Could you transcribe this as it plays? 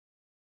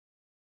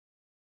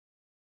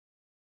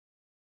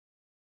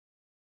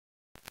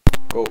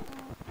Go.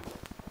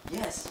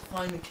 Yes,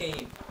 find the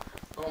cave.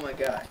 Oh my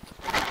god.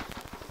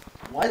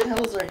 Why the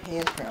hell is there a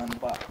handprint on the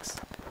box?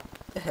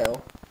 What the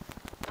hell?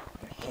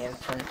 A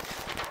handprint.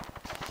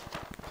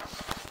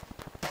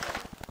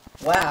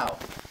 Wow.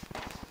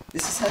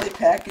 This is how they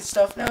package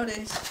stuff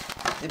nowadays.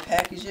 They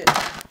package it.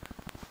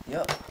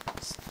 Yup.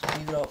 Just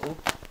leave it all open.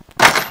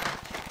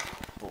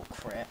 Bull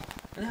crap.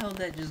 Where the hell did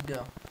that just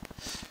go?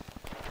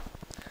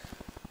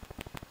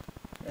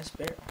 That's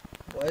barrel.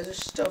 Why is there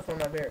stuff on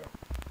my barrel?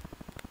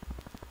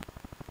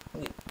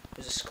 Wait,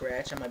 there's a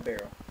scratch on my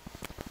barrel.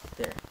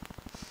 There.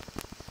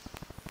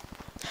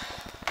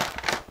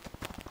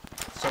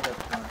 Still got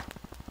the gun.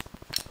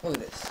 Look at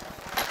this.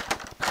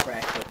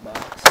 Cracked up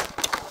box.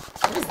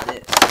 What is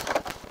this?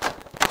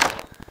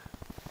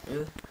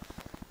 Really?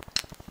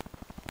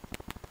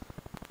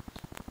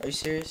 Are you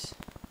serious?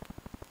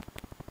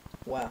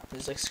 Wow,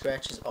 there's like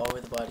scratches all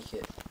over the body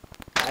kit.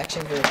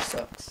 Action Village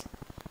sucks.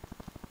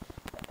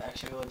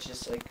 Action Village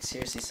just like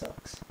seriously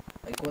sucks.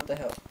 Like what the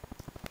hell?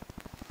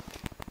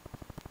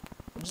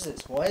 What is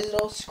this? Why is it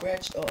all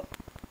scratched up?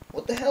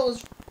 What the hell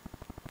is...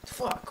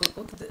 Fuck,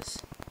 look at this.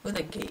 Look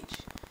at that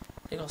gauge.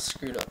 It's all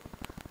screwed up.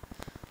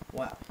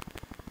 Wow.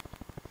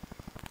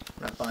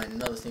 I'm not buying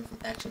another thing from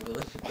Action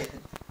Village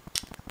again.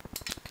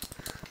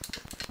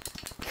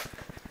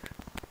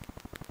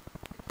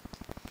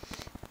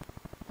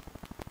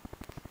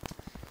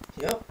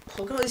 Yep,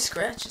 look at all these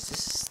scratches.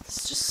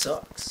 This just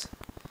sucks.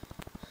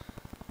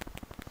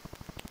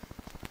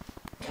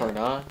 Turn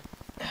on.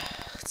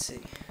 Let's see.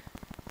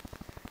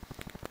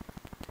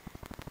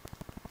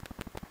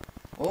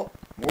 Well,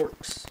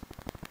 works.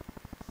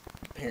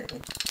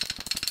 Apparently.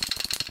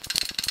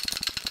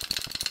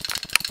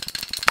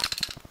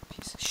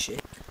 Piece of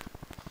shit.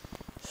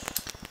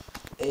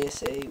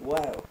 ASA,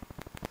 wow.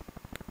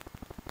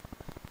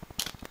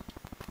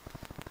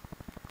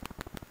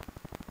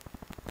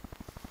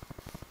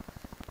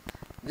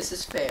 This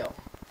is fail.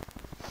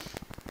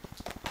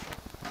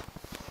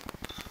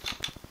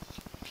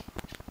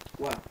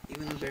 Wow,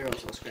 even the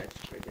barrel's all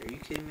scratched right there. Are you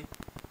kidding me?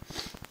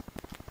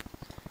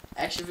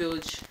 Action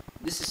Village,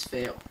 this is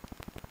fail.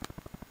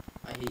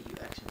 I hate you,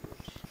 Action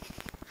Village.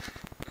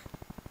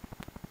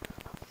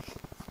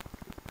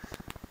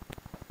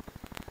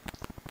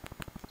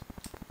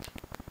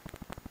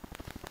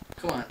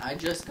 Come on, I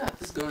just got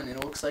this gun and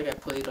it looks like I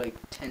played like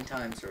 10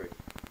 times already.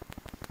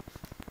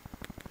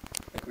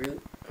 Like, really?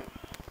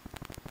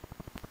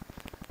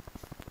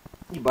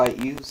 You buy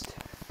it used.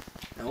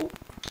 Nope.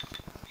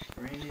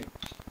 Brand new.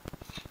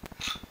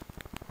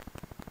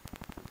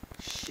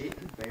 Shit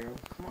in the barrel.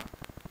 Come on.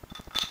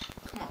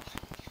 Come on.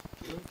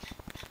 Really?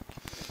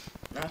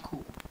 Not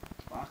cool.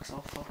 Box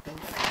all fucked up.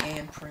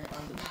 Handprint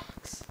on the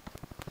box.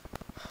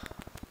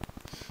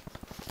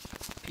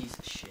 Piece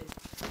of shit.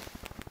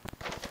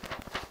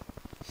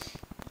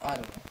 I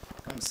don't know.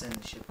 I'm gonna send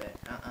this shit back.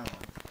 I don't know.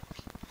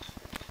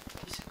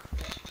 Piece of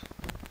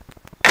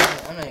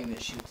crap. I'm not even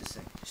gonna shoot this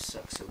thing. It just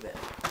sucks so bad.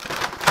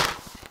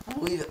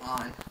 I'll leave it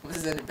on.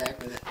 Let's send it back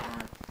with it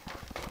on.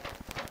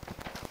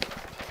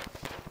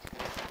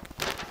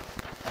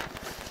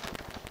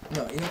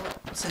 No, you know what?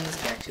 I'll send this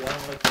back to you. I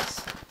don't like this.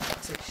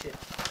 It's like shit.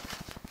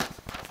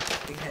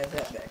 You can have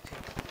that back too.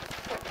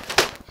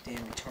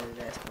 Damn retarded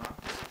ass box.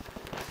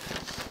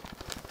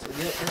 So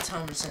yeah, that's how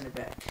I'm gonna send it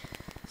back.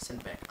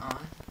 Send it back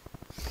on.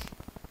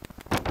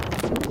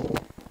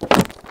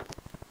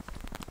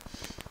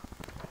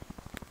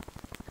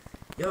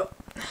 Yup.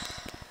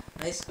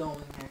 Nice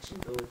going, Action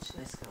Village.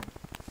 Nice going.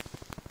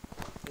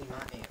 Need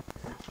my amp.